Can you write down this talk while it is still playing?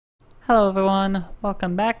Hello everyone,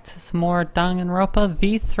 welcome back to some more Danganronpa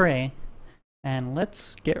V3. And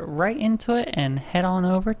let's get right into it and head on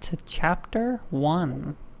over to Chapter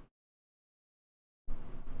 1.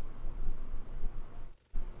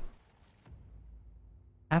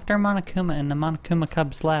 After Monokuma and the Monokuma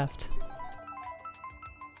cubs left,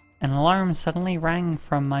 an alarm suddenly rang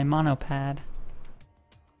from my monopad.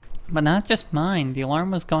 But not just mine, the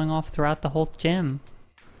alarm was going off throughout the whole gym,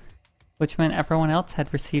 which meant everyone else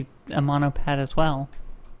had received a monopad as well.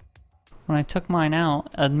 When I took mine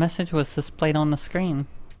out, a message was displayed on the screen.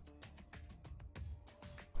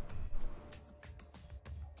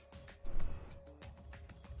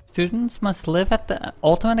 Students must live at the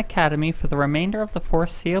Ultimate Academy for the remainder of the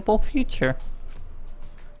foreseeable future.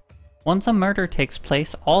 Once a murder takes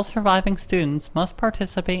place, all surviving students must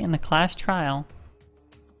participate in the class trial.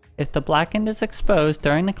 If the blackened is exposed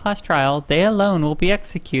during the class trial, they alone will be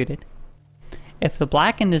executed. If the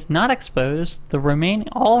blackened is not exposed,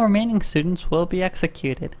 all remaining students will be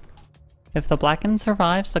executed. If the blackened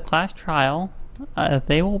survives the class trial,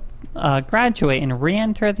 they will graduate and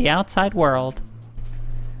re-enter the outside world.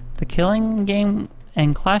 The killing game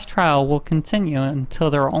and class trial will continue until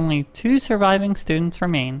there are only 2 surviving students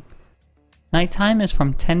remain. Nighttime is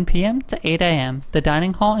from 10 p.m. to 8 a.m. The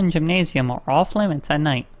dining hall and gymnasium are off limits at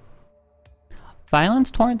night. Violence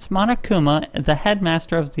towards Monokuma, the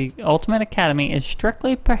headmaster of the Ultimate Academy, is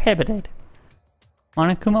strictly prohibited.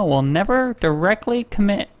 Monokuma will never directly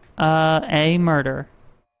commit a murder.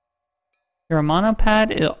 Your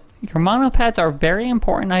monopads are very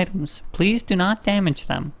important items. Please do not damage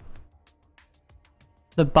them.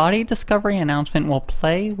 The body discovery announcement will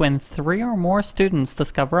play when 3 or more students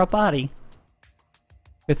discover a body.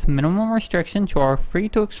 With minimum restrictions, you are free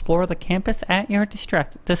to explore the campus at your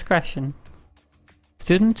discretion.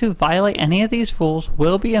 Students who violate any of these rules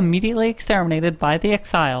will be immediately exterminated by the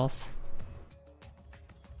exiles.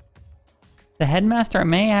 The headmaster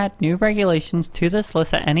may add new regulations to this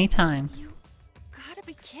list at any time. You gotta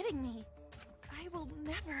be kidding me. I will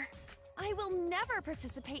never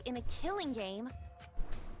participate in a killing game.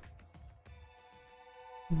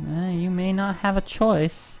 You may not have a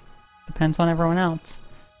choice. Depends on everyone else.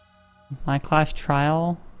 My class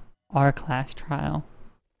trial, our class trial.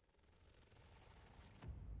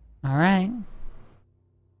 Alright.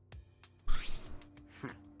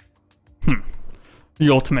 The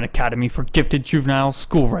Ultimate Academy for Gifted Juvenile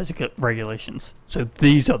School Regulations. So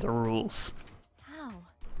these are the rules. How?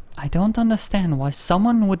 I don't understand why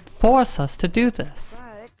someone would force us to do this.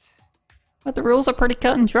 But the rules are pretty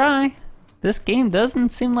cut and dry. This game doesn't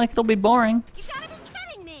seem like it'll be boring. You gotta be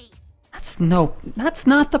kidding me! That's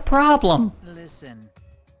not the problem. Listen.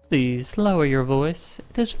 Please lower your voice.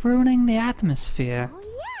 It is ruining the atmosphere. Oh,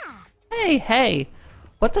 Hey,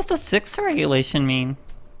 what does the 6th regulation mean?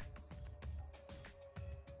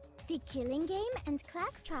 The killing game and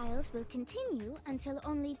class trials will continue until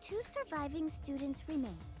only 2 surviving students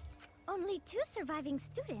remain. Only 2 surviving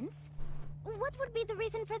students? What would be the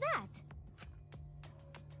reason for that?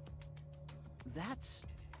 That's...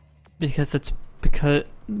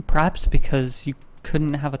 Perhaps because you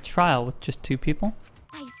couldn't have a trial with just 2 people?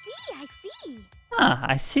 I see. Ah,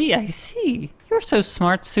 I see. You're so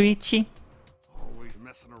smart, Suichi. Always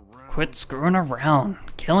messing around. Quit screwing around.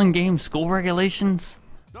 Killing game school regulations?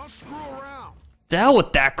 Don't screw around. To hell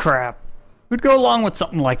with that crap. Who'd go along with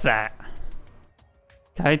something like that?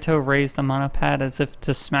 Kaito raised the monopad as if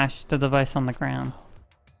to smash the device on the ground.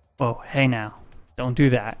 Whoa, hey now. Don't do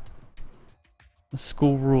that. The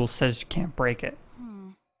school rule says you can't break it.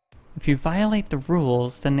 If you violate the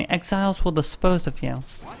rules, then the exiles will dispose of you.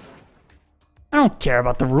 What? I don't care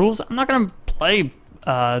about the rules. I'm not gonna play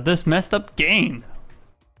this messed up game.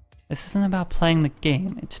 This isn't about playing the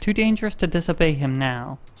game. It's too dangerous to disobey him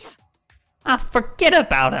now. Ah, forget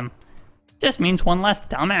about him. Just means one less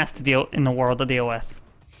dumbass to deal in the world to deal with.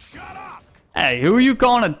 Shut up! Hey, who are you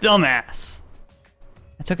calling a dumbass?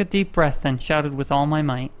 I took a deep breath and shouted with all my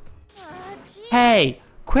might. Hey,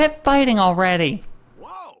 quit fighting already!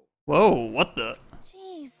 Whoa! Whoa, what the?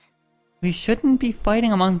 Jeez. We shouldn't be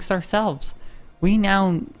fighting amongst ourselves.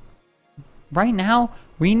 Right now,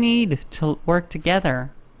 we need to work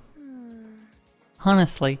together.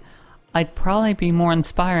 Honestly, I'd probably be more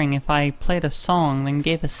inspiring if I played a song than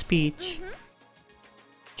gave a speech.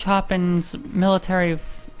 Chopin's military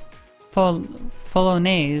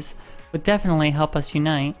Polonaise would definitely help us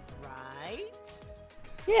unite. Right?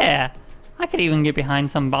 Yeah, I could even get behind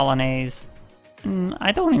some bolognese.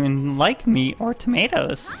 I don't even like meat or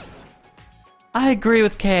tomatoes. Right. I agree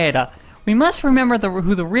with Kaeda. We must remember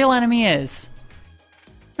who the real enemy is.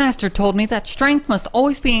 Master told me that strength must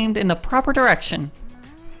always be aimed in the proper direction.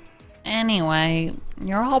 Anyway,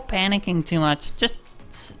 you're all panicking too much. Just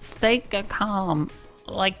stay calm,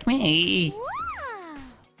 like me.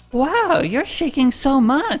 Wow, you're shaking so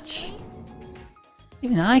much.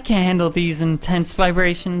 Even I can't handle these intense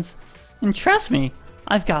vibrations. And trust me,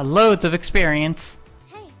 I've got loads of experience.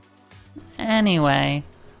 Hey. Anyway,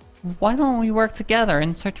 why don't we work together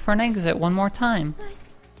and search for an exit one more time?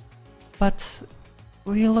 But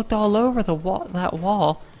we looked all over that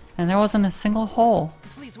wall, and there wasn't a single hole.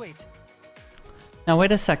 Please wait. Now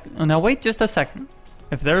wait just a second.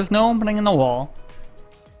 If there's no opening in the wall,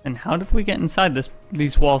 then how did we get inside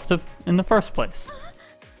these walls in the first place?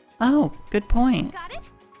 Oh, good point. Got it?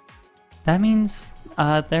 That means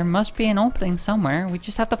there must be an opening somewhere. We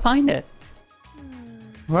just have to find it.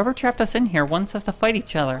 Whoever trapped us in here wants us to fight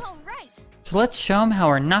each other. All right. So let's show them how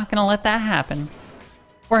we're not gonna let that happen.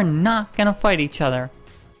 We're not gonna fight each other.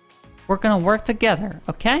 We're gonna work together,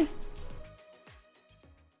 okay?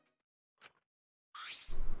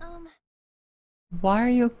 Why are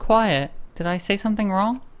you quiet? Did I say something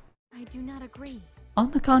wrong? I do not agree.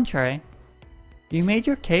 On the contrary, you made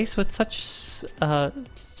your case with such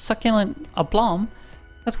succulent aplomb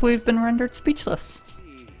that we've been rendered speechless.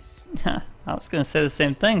 Jeez. I was gonna say the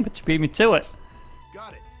same thing, but you beat me to it.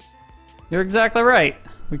 Got it. You're exactly right.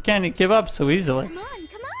 We can't give up so easily. Come on,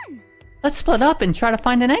 come on. Let's split up and try to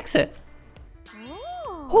find an exit.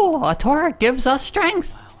 Oh, a Torah gives us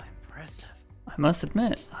strength. Wow, impressive. I must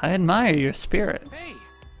admit, I admire your spirit. Hey!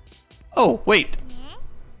 Oh, wait.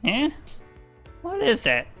 Eh? What is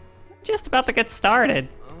it? I'm just about to get started.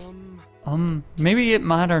 Maybe it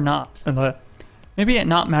matter not. Maybe it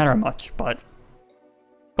not matter much, but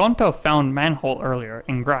Gonto found manhole earlier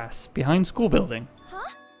in grass behind school building. Huh?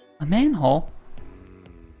 A manhole?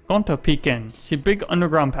 Gonto peek in, see big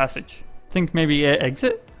underground passage. Think maybe a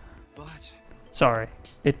exit? But... Sorry,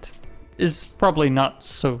 it is probably not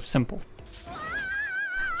so simple.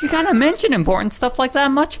 You gotta mention important stuff like that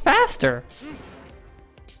much faster.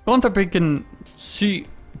 Gonto peek in, see...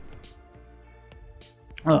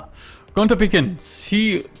 Gonto peek in,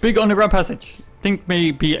 see big underground passage. Think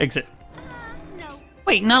maybe exit. No.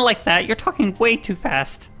 Wait, not like that. You're talking way too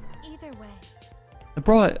fast. Either way.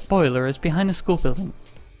 The boiler is behind the school building.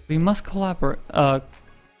 We must collaborate.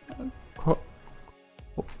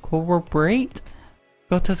 Corroborate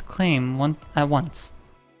Gota's claim at once.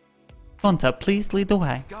 Gonta, please lead the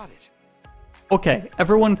way. Got it. Okay,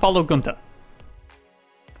 everyone follow Gonta.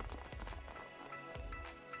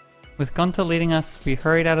 With Gonta leading us, we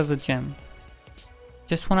hurried out of the gym.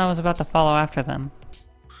 Just when I was about to follow after them.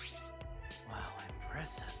 Wow,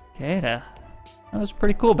 impressive. Keita, that was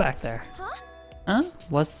pretty cool back there. Huh? Huh?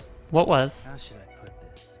 What was? How should I put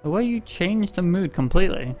this? The way you changed the mood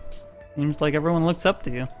completely. Seems like everyone looks up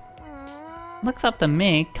to you. Looks up to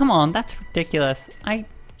me? Come on, that's ridiculous. I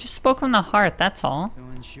just spoke from the heart, that's all. So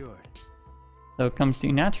insured. So it comes to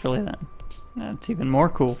you naturally then. That's even more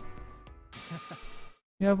cool.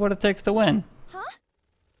 You have what it takes to win. Huh?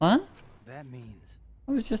 What? That means...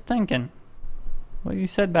 I was just thinking. What you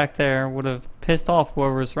said back there would have pissed off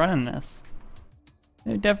whoever's running this.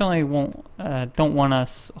 They definitely don't want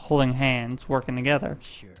us holding hands, working together.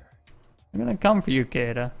 Sure. They're gonna come for you,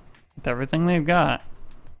 Keita. With everything they've got.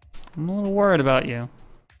 I'm a little worried about you.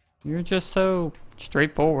 You're just so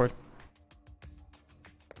straightforward.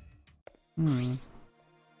 And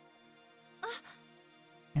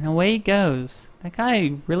away he goes. That guy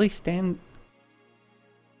could really stand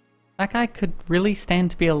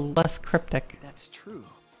to be a less cryptic. That's true.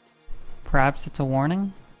 Perhaps it's a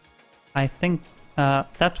warning? I think,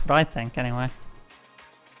 that's what I think anyway.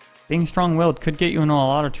 Being strong-willed could get you into a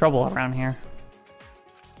lot of trouble around here.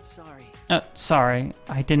 Sorry. Sorry.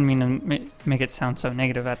 I didn't mean to make it sound so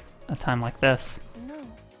negative at a time like this. No.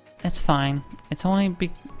 It's fine. It's only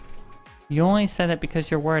you only said it because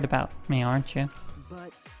you're worried about me, aren't you?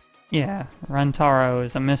 But... Yeah, Rentaro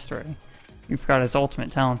is a mystery. You forgot his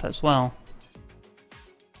ultimate talent as well.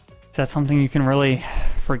 Is that something you can really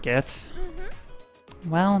forget?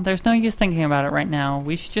 Well, there's no use thinking about it right now.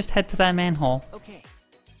 We should just head to that manhole. Okay.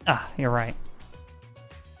 Ah, you're right.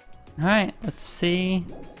 Alright, let's see.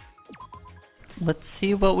 Let's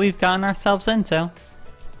see what we've gotten ourselves into.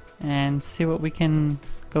 And see what we can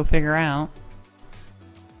go figure out.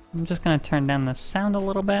 I'm just gonna turn down the sound a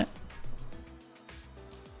little bit.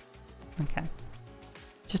 Okay.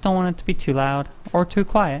 Just don't want it to be too loud or too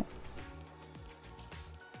quiet.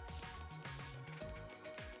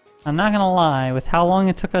 I'm not gonna lie, with how long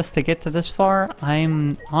it took us to get to this far,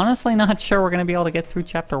 I'm honestly not sure we're gonna be able to get through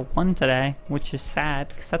chapter 1 today, which is sad,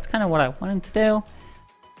 because that's kind of what I wanted to do.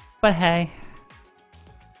 But hey,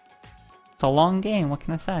 it's a long game, what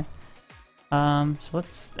can I say? So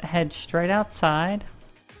let's head straight outside.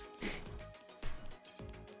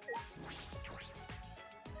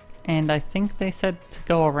 And I think they said to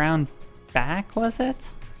go around back, was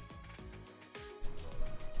it?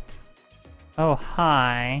 Oh,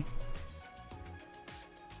 hi.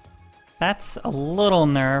 That's a little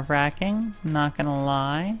nerve-wracking, not gonna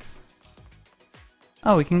lie.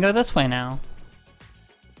 Oh, we can go this way now.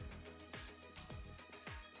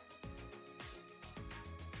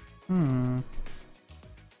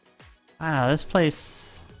 Wow, this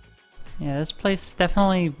place... Yeah, this place is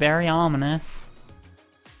definitely very ominous.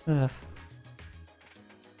 Ugh.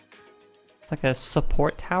 It's like a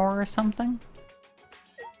support tower or something?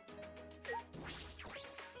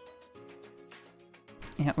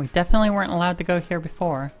 Yeah, we definitely weren't allowed to go here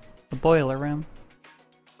before. The boiler room.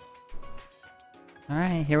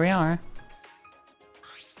 Alright, here we are.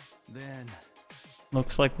 Then...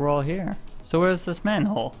 Looks like we're all here. So where's this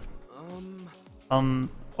manhole?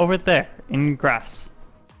 Over there, in grass.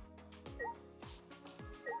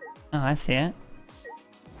 Oh, I see it.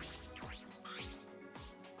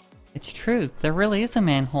 It's true, there really is a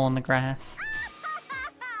manhole in the grass.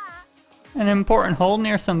 An important hole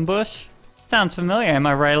near some bush. Sounds familiar, am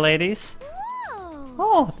I right, ladies? Whoa!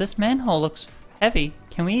 Oh, this manhole looks heavy.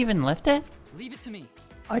 Can we even lift it? leave it to me.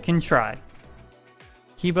 I can try.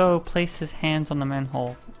 Kibo placed his hands on the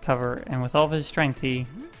manhole cover, and with all of his strength, he...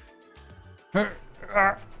 My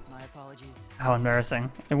apologies. How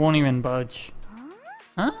embarrassing. It won't even budge.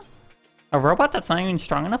 Huh? A robot that's not even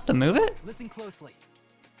strong enough to move it? Listen closely.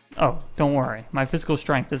 Oh, don't worry. My physical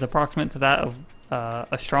strength is approximate to that of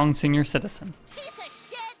a strong senior citizen. Piece of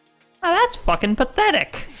shit! Now that's fucking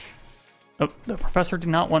pathetic! Oh, the professor did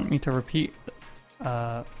not want me to repeat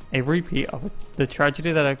a repeat of the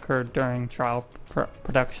tragedy that occurred during trial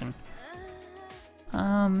production.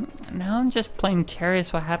 Now I'm just plain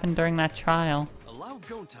curious what happened during that trial. Allow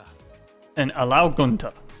Gonta. And allow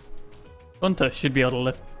Gunta. Gunta should be able to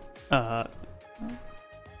lift,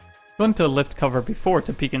 Gunta lift cover before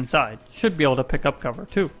to peek inside. Should be able to pick up cover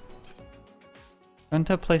too.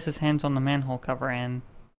 Gunta places hands on the manhole cover and...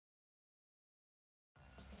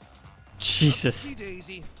 Jesus.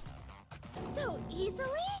 Daisy. So easily?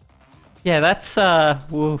 Yeah, that's,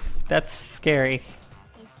 woof, that's scary.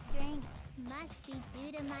 His strength must be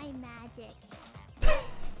due to my magic.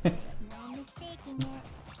 There's no mistaking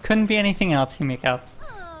it. Couldn't be anything else, Himiko.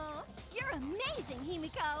 Oh, you're amazing,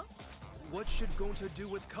 Himiko. What should Gonta do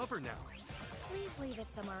with cover now? Please leave it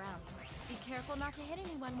somewhere else. Be careful not to hit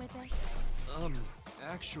anyone with it.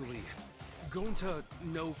 Actually, Gonta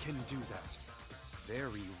no can do that.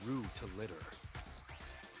 Very rude to litter.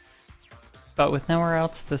 But with nowhere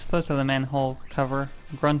else to dispose of the manhole cover,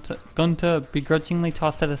 Gunta begrudgingly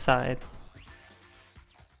tossed it aside.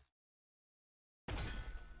 The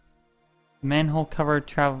manhole cover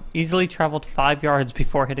easily traveled 5 yards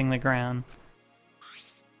before hitting the ground.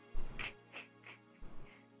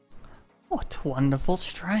 What wonderful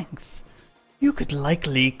strength! You could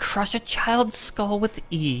likely crush a child's skull with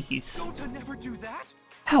ease. Gonta never do that?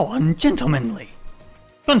 How ungentlemanly!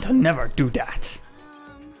 Gunta never do that.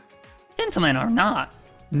 Gentlemen or not,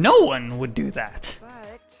 no one would do that.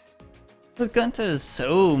 But Gunta is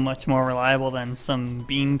so much more reliable than some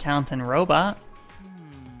bean-counting robot.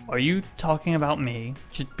 Are you talking about me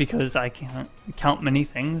just because I can't count many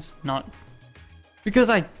things, not...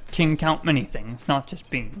 Because I can count many things, not just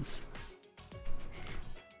beans.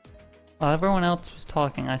 While everyone else was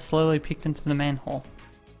talking, I slowly peeked into the manhole.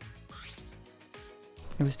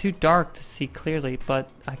 It was too dark to see clearly, but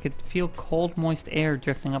I could feel cold, moist air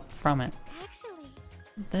drifting up from it. Actually,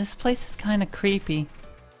 This place is kinda creepy.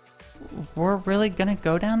 We're really gonna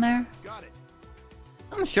go down there? Got it.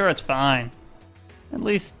 I'm sure it's fine.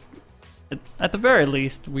 At the very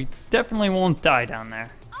least, we definitely won't die down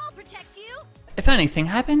there. I'll protect you. If anything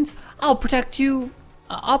happens, I'll protect you.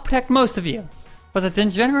 I'll protect most of you. But the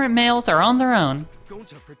degenerate males are on their own.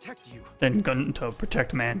 Gonta protect you. Then Gunta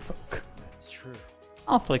protect manfolk. That's true.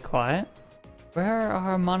 Awfully quiet. Where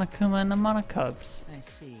are Monokuma and the Monokubs? I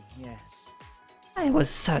see, yes. I was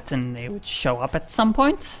certain they would show up at some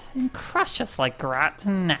point and crush us like rats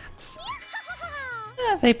and gnats.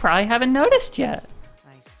 They probably haven't noticed yet.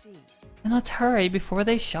 I see. And let's hurry before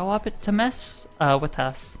they show up to mess with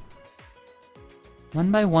us.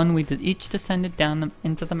 One by one, we each descended down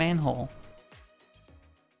into the manhole.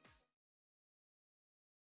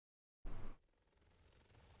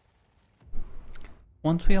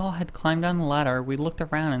 Once we all had climbed down the ladder, we looked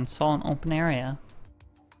around and saw an open area.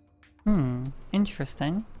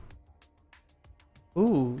 Interesting.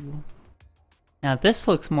 Ooh. Now this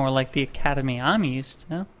looks more like the academy I'm used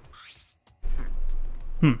to.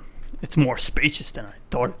 It's more spacious than I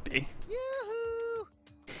thought it'd be. Yoo-hoo!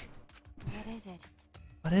 What is it?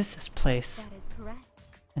 What is this place? That is correct.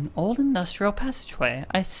 An old industrial passageway.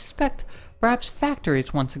 I suspect perhaps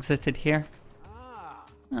factories once existed here.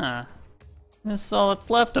 Ah, this is all that's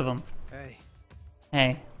left of them. Hey.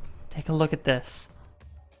 Hey, take a look at this.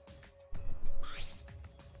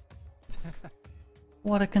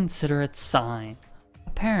 What a considerate sign.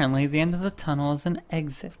 Apparently, the end of the tunnel is an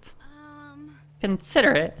exit.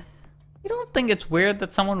 Considerate? You don't think it's weird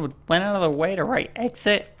that someone would went out of their way to write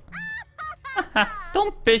exit?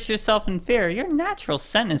 Don't bish yourself in fear. Your natural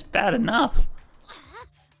scent is bad enough.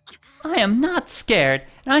 I am not scared,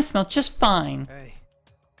 and I smell just fine. Hey.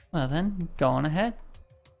 Well then, go on ahead.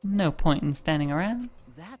 No point in standing around.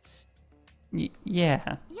 That's... Yeah.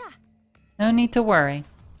 Yeah. No need to worry.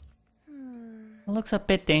 It looks a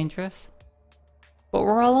bit dangerous. But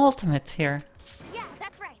we're all ultimates here. Yeah,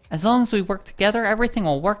 that's right. As long as we work together, everything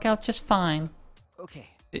will work out just fine. okay.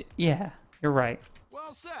 Yeah, you're right.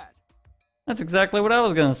 Well said. That's exactly what I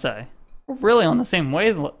was gonna say. We're really on the same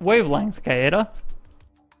wavelength, Kaeda.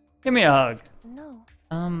 Give me a hug. No.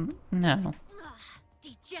 No.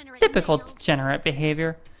 Degenerate. Typical males. degenerate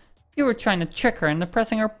behavior. You were trying to trick her into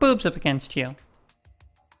pressing her boobs up against you.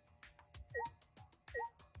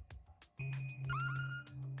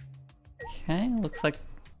 Okay, looks like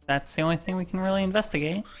that's the only thing we can really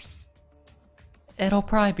investigate. It'll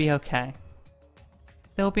probably be okay.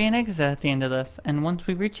 There'll be an exit at the end of this, and once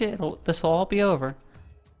we reach it, this will all be over.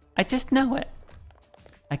 I just know it.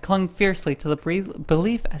 I clung fiercely to the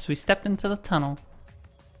belief as we stepped into the tunnel.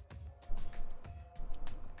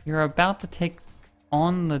 You're about to take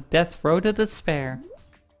on the death road to despair.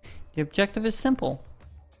 The objective is simple.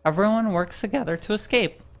 Everyone works together to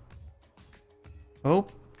escape. Oh,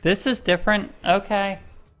 this is different. Okay.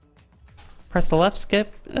 Press the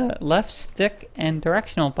left stick and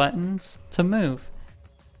directional buttons to move.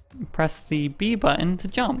 Press the B button to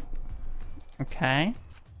jump. Okay.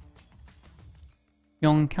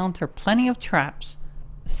 You'll encounter plenty of traps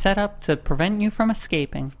set up to prevent you from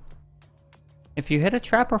escaping. If you hit a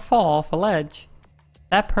trap or fall off a ledge,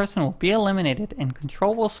 that person will be eliminated and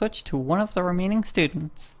control will switch to one of the remaining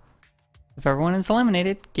students. If everyone is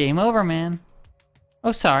eliminated, game over, man.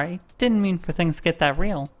 Oh, sorry, didn't mean for things to get that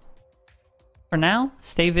real. For now,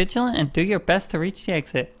 stay vigilant and do your best to reach the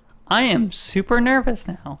exit. I am super nervous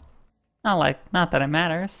now. Not that it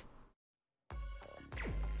matters.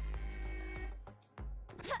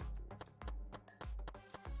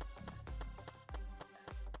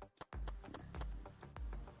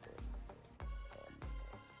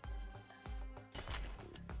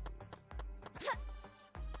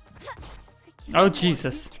 Oh,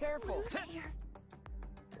 Jesus. Careful.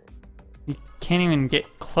 You can't even get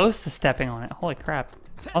close to stepping on it. Holy crap.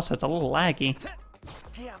 Also, it's a little laggy.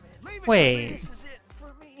 Damn it. Leave it Wait. This is it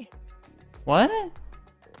for me. What?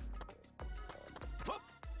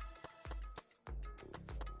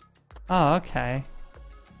 Oh, okay.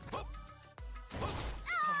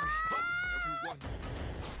 Sorry, everyone.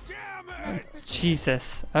 Damn it!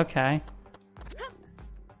 Jesus. Okay.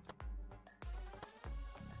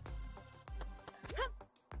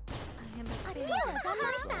 I am Adios on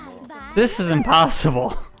my side. Bye. This is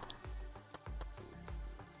impossible.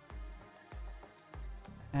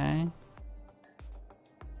 Okay.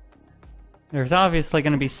 There's obviously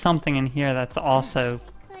going to be something in here that's also...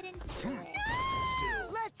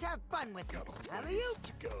 Let's have fun with this.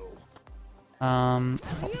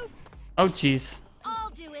 Alley-oop. Oh, jeez. I'll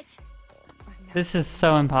do it. This is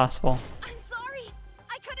so impossible. I'm sorry.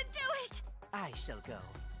 I couldn't do it. I shall go.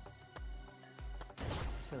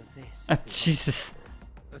 So this. Oh, is the- Jesus.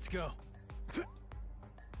 Let's go.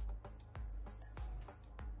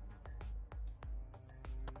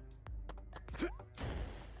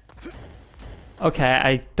 Okay,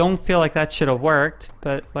 I don't feel like that should have worked,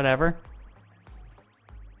 but whatever.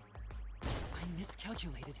 I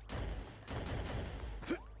miscalculated.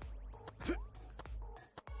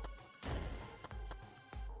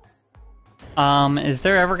 Is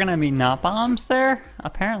there ever gonna be not bombs there?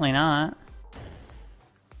 Apparently not.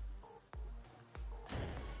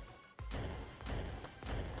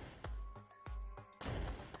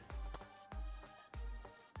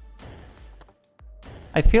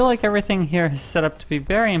 I feel like everything here is set up to be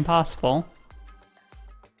very impossible.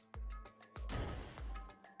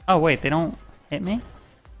 Oh wait, they don't hit me?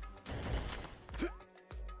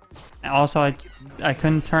 Also, I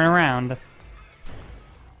couldn't turn around.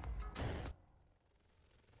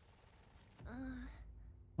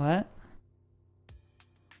 What?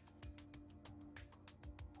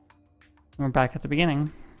 We're back at the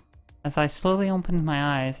beginning. As I slowly opened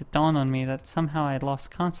my eyes, it dawned on me that somehow I had lost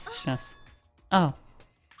consciousness. Oh,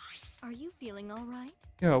 Are you feeling alright?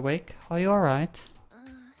 you're awake? Are you alright?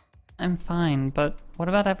 I'm fine, but what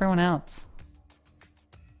about everyone else?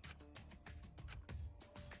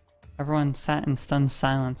 Everyone sat in stunned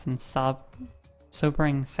silence and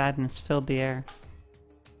sobering sadness filled the air.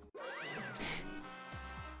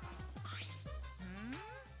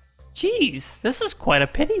 Jeez, this is quite a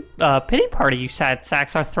pity party you sad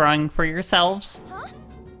sacks are throwing for yourselves. Huh?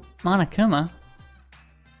 Monokuma.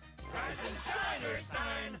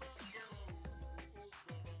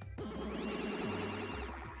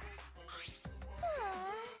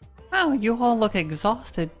 Oh, you all look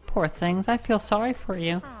exhausted. Poor things, I feel sorry for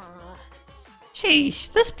you.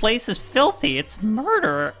 Sheesh, this place is filthy. It's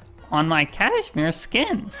murder on my cashmere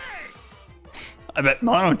skin. I bet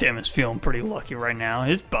Monodam is feeling pretty lucky right now.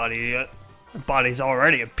 His body's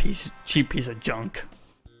already a cheap piece of junk.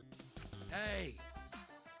 Hey!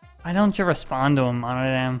 Why don't you respond to him,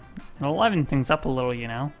 Monodam? It'll liven things up a little, you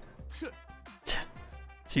know.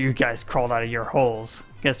 So you guys crawled out of your holes.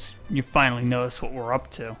 Guess you finally noticed what we're up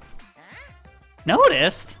to.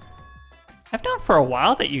 Noticed? I've known for a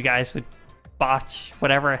while that you guys would botch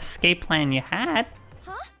whatever escape plan you had.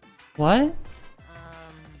 Huh? What?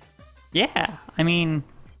 Yeah, I mean,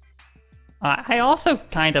 I also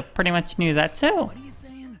kind of pretty much knew that too. What are you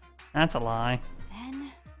saying? That's a lie.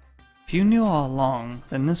 Then If you knew all along,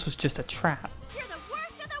 then this was just a trap. you're the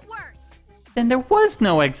worst of the worst. Then there was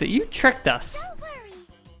no exit. You tricked us. Don't worry.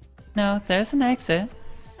 No, there's an exit.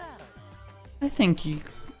 So, I think you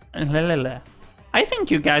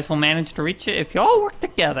guys will manage to reach it if you all work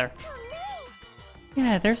together. Oh, nice.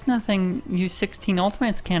 Yeah, there's nothing you 16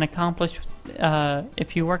 Ultimates can't accomplish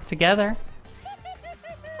if you work together.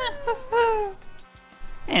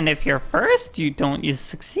 And if you're first, you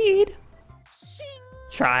succeed.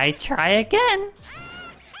 Try again.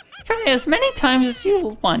 Try as many times as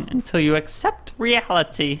you want until you accept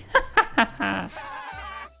reality.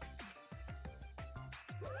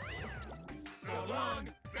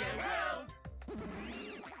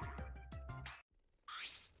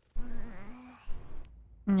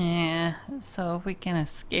 Yeah, so if we can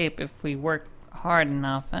escape if we work hard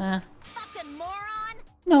enough, eh? Fucking moron.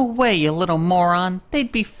 No way, you little moron.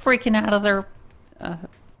 They'd be freaking out of their...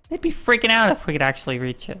 they'd be freaking out if we could actually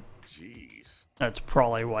reach it. Jeez. That's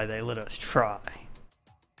probably why they let us try.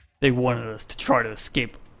 They wanted us to try to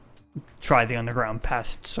escape, try the underground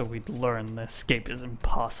passage so we'd learn the escape is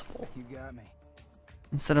impossible. you got me.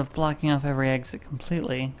 Instead of blocking off every exit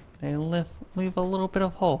completely, they leave a little bit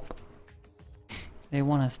of hope. They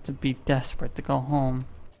want us to be desperate to go home,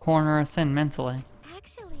 corner us in mentally.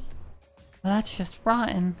 Actually, Well, that's just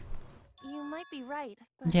rotten. You might be right,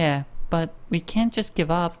 but Yeah, but we can't just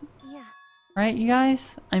give up, yeah. right, you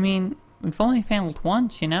guys? I mean, we've only failed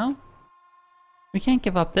once, you know? We can't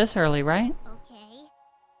give up this early, right? okay.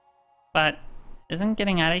 But isn't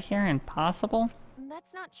getting out of here impossible?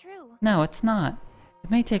 That's not true. No, it's not. It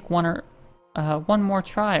may take one more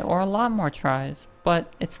try or a lot more tries,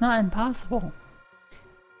 but it's not impossible.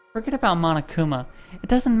 Forget about Monokuma. It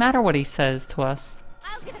doesn't matter what he says to us.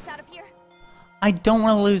 I'll get us out of here. I don't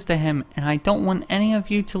want to lose to him, and I don't want any of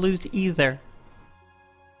you to lose either.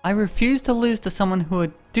 I refuse to lose to someone who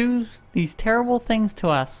would do these terrible things to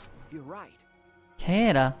us. You're right.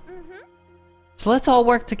 Kaeda. So let's all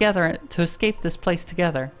work together to escape this place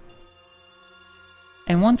together.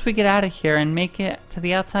 And once we get out of here and make it to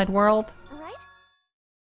the outside world, Right?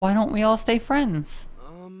 why don't we all stay friends?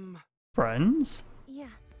 Friends? Yeah.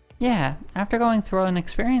 Yeah, after going through an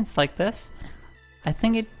experience like this, I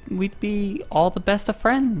think we'd be all the best of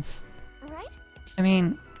friends. Right? I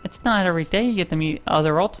mean, it's not every day you get to meet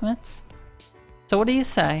other Ultimates. So what do you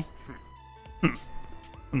say? It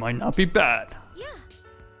might not be bad. Yeah.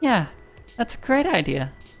 Yeah, that's a great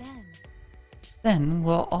idea. Then Then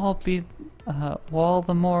we'll all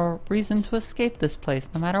the more reason to escape this place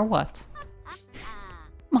no matter what.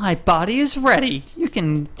 My body is ready. You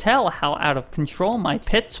can tell how out of control my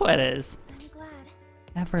pit sweat is. I'm glad.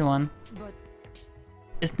 Everyone, But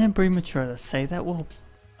isn't it premature to say that we'll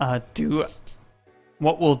do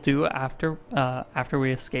what we'll do after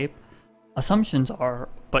we escape? Assumptions are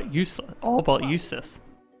all but useless.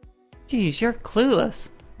 Geez, you're clueless.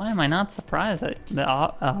 Why am I not surprised that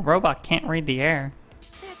the robot can't read the air?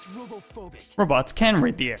 that's robophobic. Robots can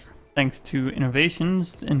read the air, thanks to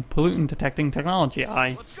innovations in pollutant detecting technology.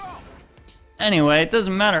 Let's go! Anyway, it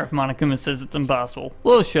doesn't matter if Monokuma says it's impossible.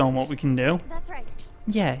 We'll show him what we can do. That's right.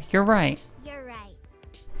 Yeah, you're right. You're right.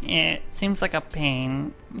 It seems like a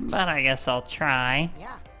pain, but I guess I'll try.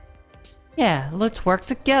 Yeah. Yeah, let's work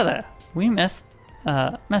together. We must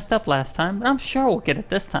messed up last time, but I'm sure we'll get it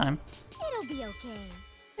this time. It'll be okay.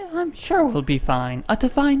 I'm sure we'll be fine. A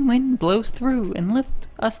divine wind blows through and lifts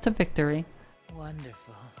us to victory.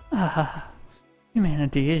 Wonderful. Ah,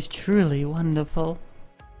 humanity is truly wonderful.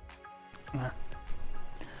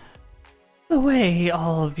 The way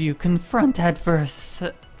all of you confront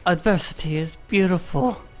adversity is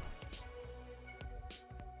beautiful.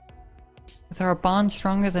 With our bond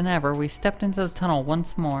stronger than ever, we stepped into the tunnel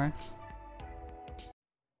once more.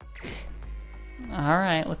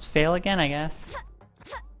 Alright, let's fail again, I guess.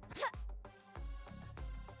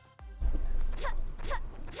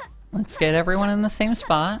 Let's get everyone in the same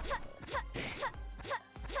spot.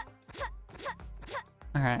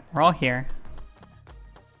 Alright, we're all here.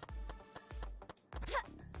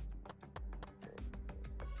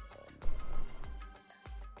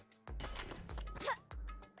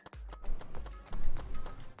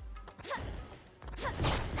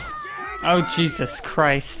 Oh, Jesus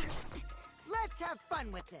Christ. Let's have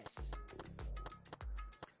fun with this.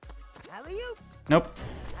 Alley-oop, Nope.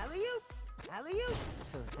 alley-oop, alley-oop.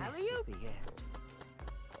 So this is Alley-oop. the end.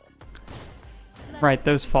 Right,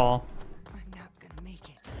 those fall. I'm not gonna make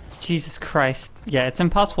it. Jesus Christ. Yeah, it's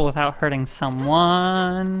impossible without hurting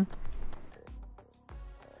someone.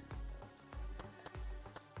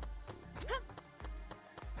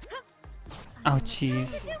 Oh,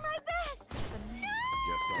 jeez. Do my best.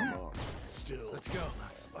 Guess I'm on. Still. Let's go.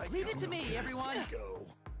 Leave it to me, everyone. Go.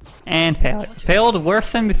 And failed. Failed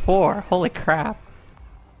worse than before. Holy crap.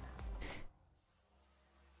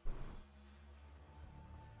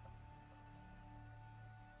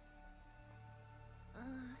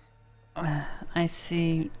 I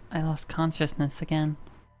see. I lost consciousness again.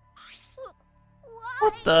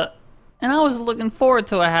 What the? And I was looking forward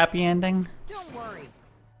to a happy ending. Don't worry.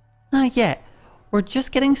 Not yet. We're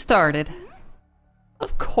just getting started.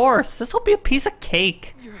 Of course, this will be a piece of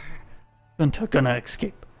cake. Gonna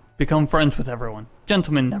escape. Become friends with everyone.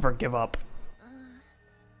 Gentlemen never give up.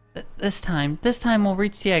 This time we'll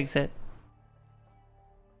reach the exit.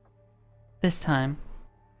 This time.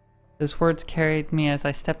 Those words carried me as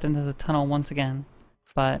I stepped into the tunnel once again,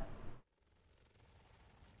 but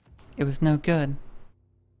it was no good.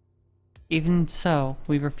 Even so,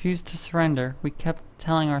 we refused to surrender. We kept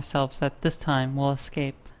telling ourselves that this time we'll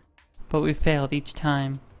escape, but we failed each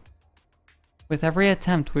time. With every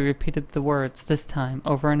attempt, we repeated the words, this time,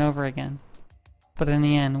 over and over again. But in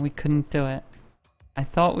the end, we couldn't do it. I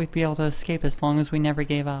thought we'd be able to escape as long as we never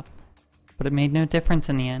gave up, but it made no difference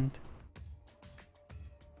in the end.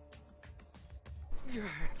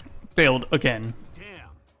 Failed again. Damn.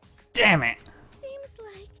 Damn it! Seems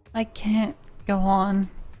like I can't go on.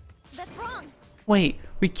 That's wrong. Wait,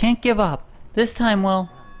 we can't give up. This time we'll...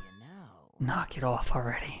 You know, Knock it off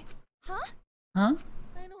already. Huh? Huh?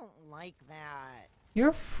 I don't like that.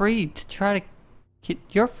 You're free to try to...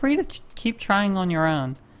 keep trying on your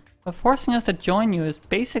own. But forcing us to join you is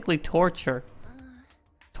basically torture.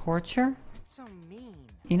 Torture? That's so mean.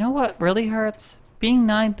 You know what really hurts? Being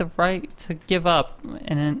denied the right to give up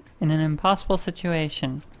in an impossible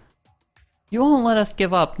situation. You won't let us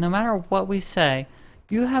give up, no matter what we say.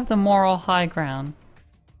 You have the moral high ground.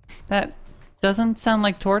 That doesn't sound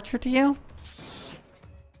like torture to you?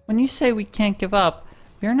 When you say we can't give up,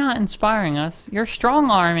 you're not inspiring us, you're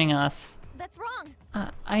strong-arming us. That's wrong.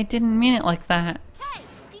 I didn't mean it like that. Hey,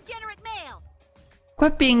 degenerate male.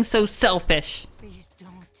 Quit being so selfish. Please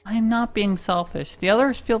don't. I am not being selfish. The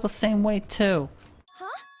others feel the same way too. Huh?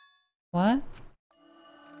 What?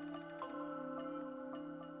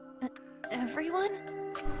 Everyone?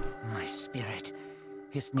 My spirit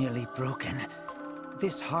is nearly broken.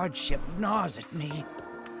 This hardship gnaws at me.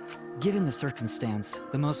 Given the circumstance,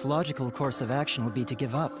 the most logical course of action would be to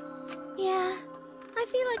give up. Yeah, I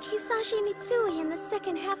feel like Hisashi Mitsui in the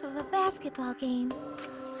second half of a basketball game.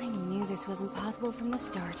 I knew this wasn't possible from the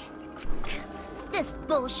start. This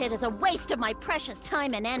bullshit is a waste of my precious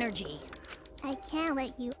time and energy. I can't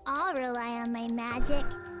let you all rely on my magic.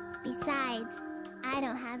 Besides, I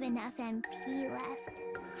don't have enough MP left.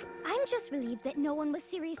 I'm just relieved that no one was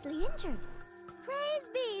seriously injured. Praise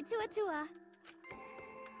be to Atua.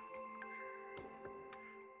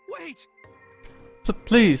 Wait!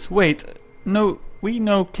 Please, wait. No, we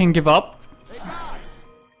can give up.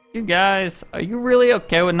 You guys, are you really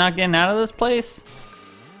okay with not getting out of this place?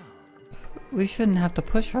 We shouldn't have to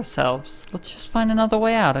push ourselves. Let's just find another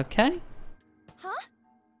way out, okay? Huh?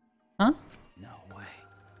 Huh? No way.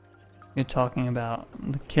 You're talking about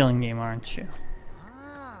the killing game, aren't you?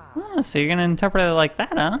 Oh, so you're gonna interpret it like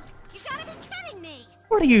that, huh? You gotta be kidding me!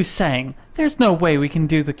 What are you saying? There's no way we can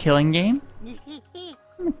do the killing game.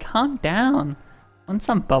 Calm down. Want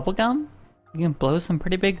some bubblegum? You can blow some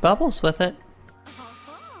pretty big bubbles with it.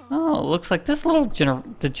 Oh, looks like this little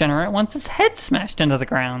degenerate wants his head smashed into the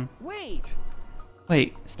ground. Wait!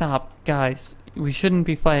 Wait, stop. Guys, we shouldn't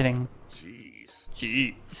be fighting.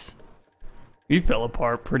 Jeez. We fell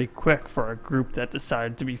apart pretty quick for a group that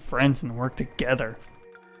decided to be friends and work together.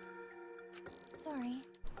 Sorry.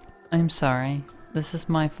 I'm sorry. This is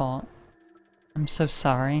my fault. I'm so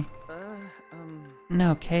sorry.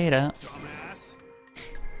 No, Keita. Dumbass.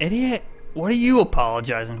 Idiot. What are you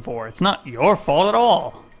apologizing for? It's not your fault at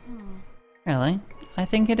all. Really? I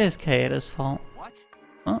think it is Keita's fault. What?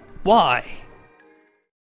 Huh? Why?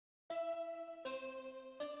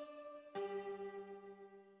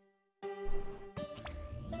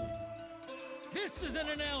 This is an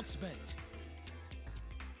announcement.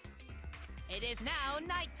 It is now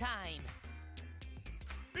nighttime.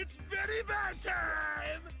 It's Betty Bad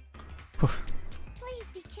time! Please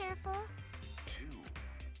be careful.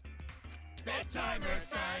 Bedtimer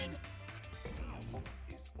sign.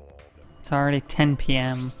 It's already 10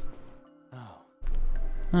 p.m.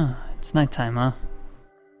 Oh, it's nighttime, huh?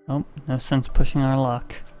 Oh, no sense pushing our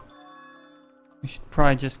luck. We should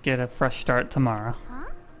probably just get a fresh start tomorrow. Huh?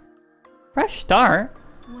 Fresh start?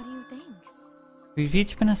 What do you think? We've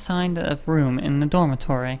each been assigned a room in the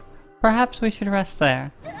dormitory. Perhaps we should rest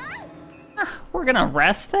there. We're gonna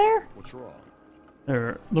rest there? What's wrong?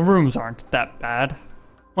 The rooms aren't that bad.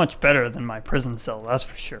 Much better than my prison cell, that's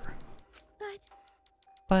for sure.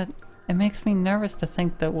 But it makes me nervous to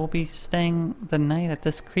think that we'll be staying the night at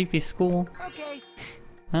this creepy school. Okay.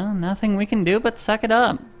 Well, nothing we can do but suck it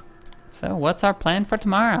up. So what's our plan for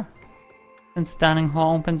tomorrow? Since the dining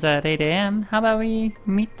hall opens at 8 a.m., how about we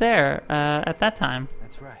meet there at that time?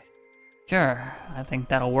 That's right. Sure, I think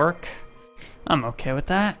that'll work. I'm okay with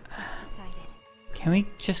that. It's decided. Can we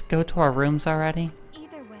just go to our rooms already?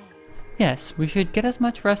 Either way. Yes, we should get as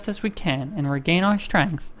much rest as we can and regain our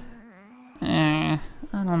strength.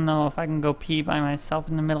 I don't know if I can go pee by myself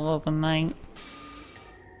in the middle of the night.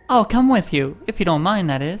 I'll come with you, if you don't mind,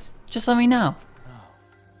 that is. Just let me know.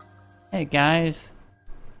 Hey guys.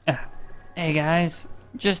 Hey guys,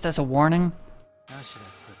 just as a warning, How should I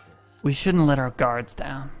put this? we shouldn't let our guards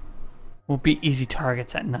down. We'll be easy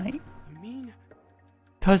targets at night. You mean?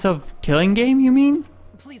 'Cause of killing game, you mean?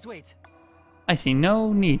 Please wait. I see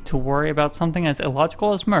no need to worry about something as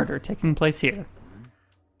illogical as murder taking place here.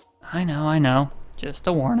 I know. Just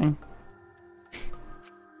a warning.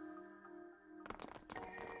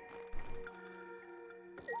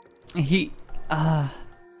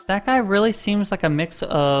 That guy really seems like a mix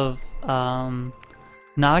of,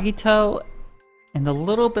 Nagito and a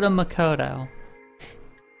little bit of Makoto.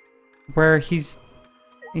 Where he's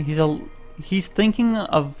thinking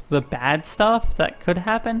of the bad stuff that could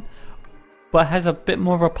happen, but has a bit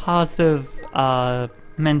more of a positive,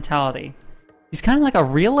 mentality. He's kind of like a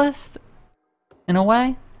realist, in a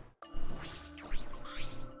way.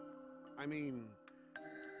 I mean...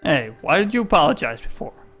 Hey, why did you apologize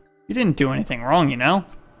before? You didn't do anything wrong, you know?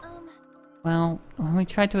 Well, when we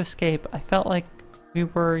tried to escape, I felt like we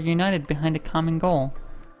were united behind a common goal.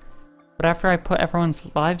 But after I put everyone's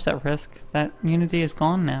lives at risk, that unity is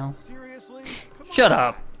gone now. Seriously? Come Shut on.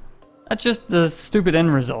 up! That's just the stupid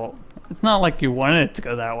end result. It's not like you wanted it to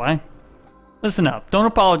go that way. Listen up, don't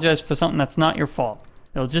apologize for something that's not your fault.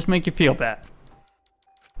 It'll just make you feel bad.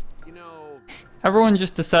 You know... Everyone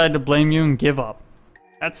just decided to blame you and give up.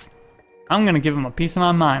 I'm gonna give him a piece of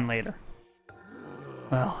my mind later.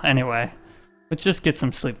 Well, anyway, let's just get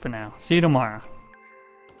some sleep for now. See you tomorrow.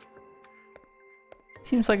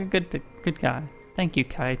 Seems like a good guy. Thank you,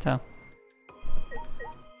 Kaito.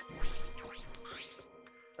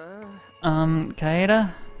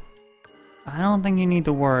 Kaeda? I don't think you need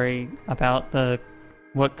to worry about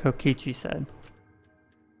what Kokichi said.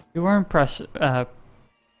 You weren't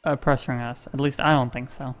pressuring us. At least I don't think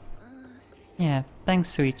so. Yeah,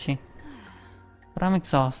 thanks, Suichi. But I'm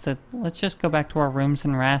exhausted. Let's just go back to our rooms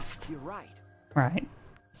and rest. You're right. Right.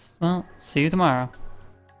 Well, see you tomorrow.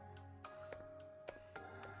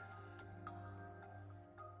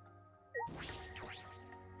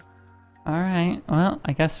 Alright, well,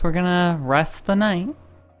 I guess we're gonna rest the night.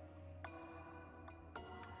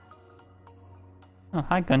 Oh,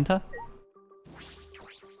 hi, Gunta.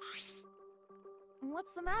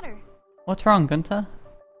 What's the matter? What's wrong, Gunta?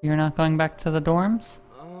 You're not going back to the dorms?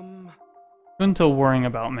 Gunta worrying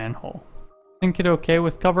about manhole. Think it okay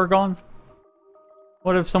with cover gone?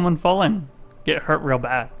 What if someone fall in? Get hurt real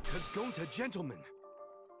bad. 'Cause Gonta, gentlemen.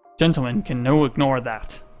 Gentlemen can no ignore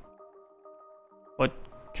that. But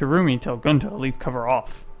Kirumi tell Gunta to leave cover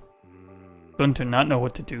off. Gunta not know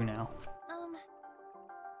what to do now.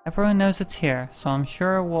 Everyone knows it's here, so I'm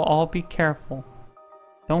sure we'll all be careful.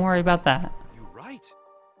 Don't worry about that. You right?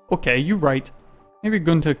 Okay, you're right. Maybe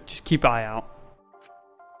Gunta just keep eye out.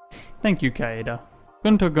 Thank you, Kaeda.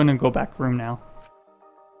 Gunta gonna go back room now.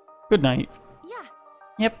 Good night. Yeah.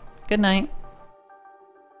 Yep, good night.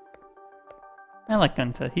 I like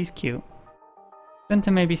Gunta, he's cute. Gunta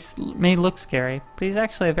may look scary, but he's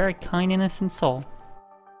actually a very kind, innocent soul.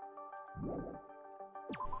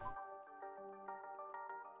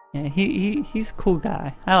 Yeah, he's a cool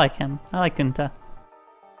guy. I like him. I like Gunta.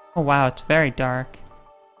 Oh wow, it's very dark.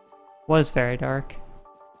 Was very dark.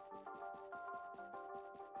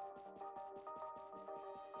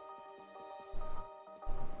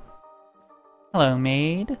 Hello,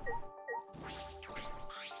 maid.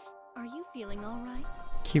 Are you feeling all right?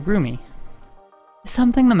 Kirumi. Is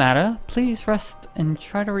something the matter? Please rest and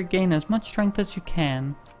try to regain as much strength as you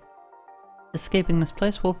can. Escaping this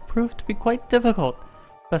place will prove to be quite difficult.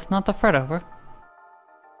 Best not to fret over.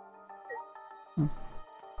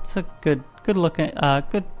 It's a good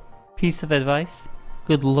piece of advice.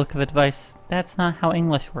 Good look of advice. That's not how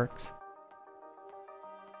English works.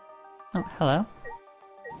 Oh, hello.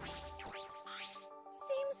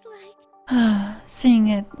 Seems like... Seeing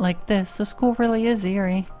it like this, the school really is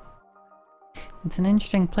eerie. It's an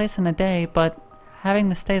interesting place in the day, but having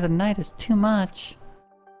to stay the night is too much.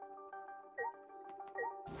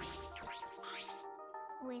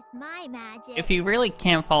 With my magic. If you really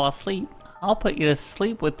can't fall asleep, I'll put you to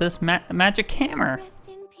sleep with this magic hammer. Rest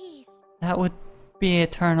in peace. That would be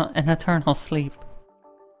an eternal sleep.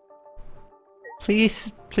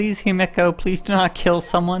 Please, please, Himeko, please do not kill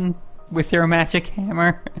someone with your magic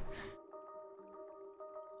hammer.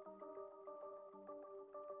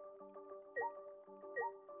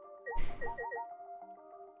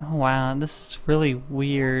 Oh wow, this is really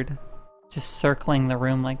weird. Just circling the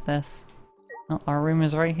room like this. Oh, our room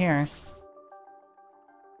is right here.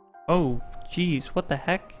 Oh, jeez, what the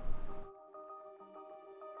heck?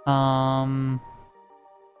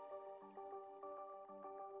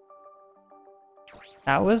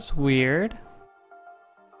 That was weird.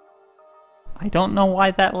 I don't know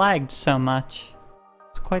why that lagged so much.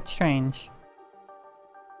 It's quite strange.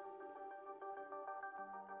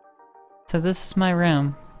 So this is my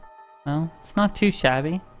room. Well, it's not too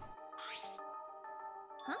shabby.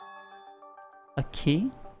 Huh? A key?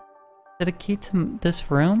 Is it a key to this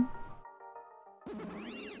room?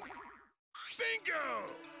 Bingo!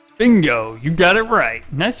 Bingo! You got it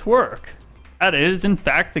right. Nice work. That is, in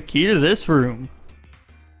fact, the key to this room.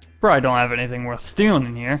 Probably don't have anything worth stealing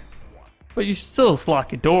in here. But you should still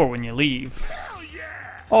lock your door when you leave. Hell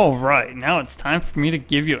yeah! Alright, now it's time for me to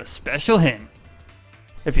give you a special hint.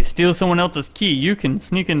 If you steal someone else's key, you can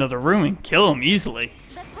sneak into the room and kill them easily.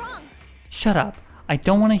 That's wrong. Shut up. I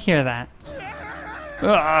don't want to hear that.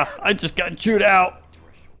 Ah, I just got chewed out.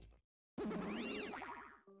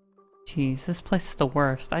 Jeez, this place is the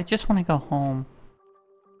worst. I just want to go home.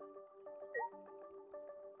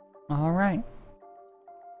 Alright.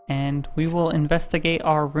 And we will investigate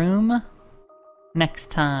our room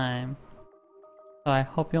next time. So I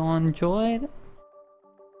hope you all enjoyed.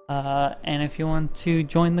 And if you want to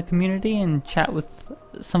join the community and chat with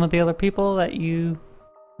some of the other people that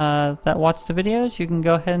that watch the videos, you can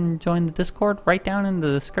go ahead and join the Discord right down in the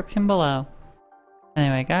description below.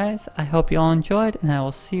 Anyway guys, I hope you all enjoyed, and I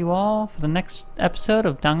will see you all for the next episode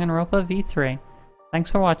of Danganronpa V3.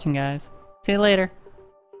 Thanks for watching guys. See you later.